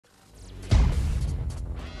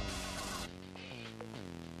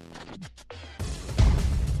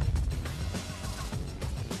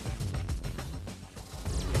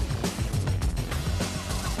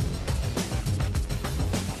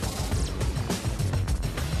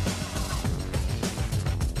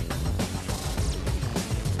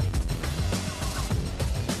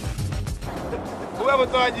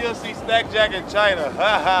never thought you'll see Snack Jack in China.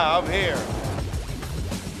 Ha ha, I'm here.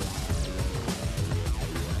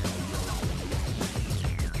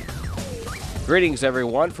 Greetings,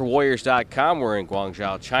 everyone. For Warriors.com, we're in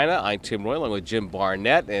Guangzhou, China. I'm Tim Roye, along with Jim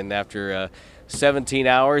Barnett, and after 17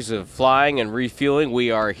 hours of flying and refueling, we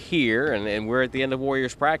are here, and we're at the end of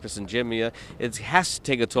Warriors practice. And Jim, it has to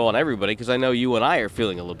take a toll on everybody, because I know you and I are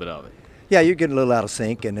feeling a little bit of it. Yeah, you're getting a little out of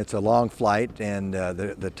sync, and it's a long flight, and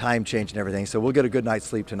the time change and everything. So we'll get a good night's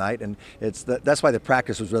sleep tonight, and that's why the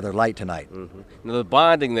practice was rather light tonight. Mm-hmm. Now, the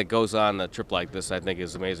bonding that goes on a trip like this, I think,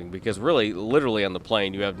 is amazing, because really, literally on the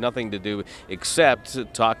plane, you have nothing to do except to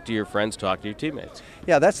talk to your friends, talk to your teammates.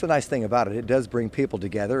 Yeah, that's the nice thing about it. It does bring people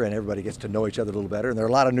together, and everybody gets to know each other a little better. And there are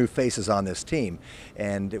a lot of new faces on this team,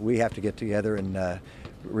 and we have to get together and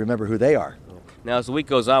remember who they are. Now, as the week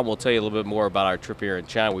goes on, we'll tell you a little bit more about our trip here in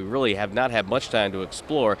China. We really have not had much time to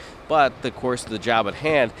explore, but of course the job at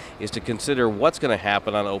hand is to consider what's going to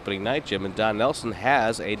happen on opening night, Jim, and Don Nelson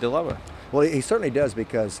has a dilemma. Well, he certainly does,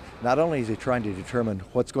 because not only is he trying to determine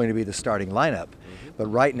what's going to be the starting lineup, but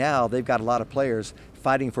right now they've got a lot of players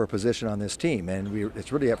fighting for a position on this team, and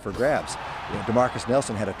it's really up for grabs. DeMarcus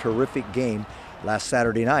Nelson had a terrific game last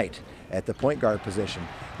Saturday night at the point guard position,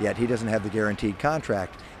 yet he doesn't have the guaranteed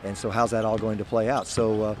contract. And so how's that all going to play out?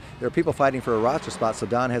 So there are people fighting for a roster spot, so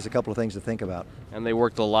Don has a couple of things to think about. And they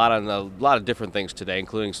worked a lot on a lot of different things today,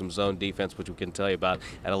 including some zone defense, which we can tell you about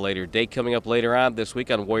at a later date. Coming up later on this week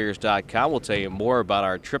on Warriors.com, we'll tell you more about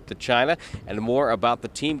our trip to China and more about the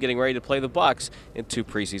team getting ready to play the Bucks in 2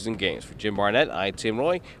 preseason games. For Jim Barnett, I'm Tim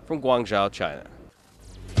Roye from Guangzhou, China.